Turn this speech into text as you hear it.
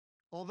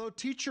Although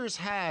teachers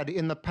had,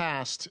 in the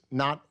past,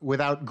 not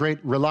without great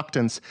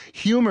reluctance,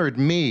 humored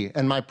me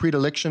and my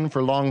predilection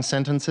for long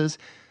sentences,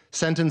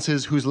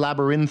 sentences whose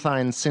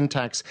labyrinthine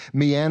syntax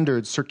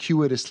meandered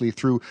circuitously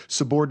through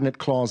subordinate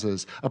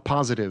clauses,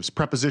 appositives,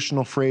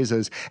 prepositional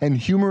phrases, and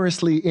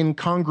humorously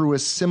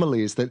incongruous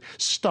similes that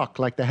stuck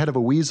like the head of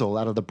a weasel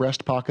out of the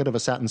breast pocket of a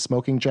satin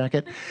smoking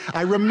jacket,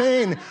 I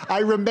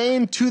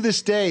remain to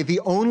this day the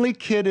only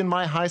kid in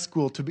my high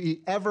school to be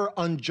ever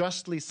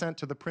unjustly sent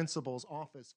to the principal's office.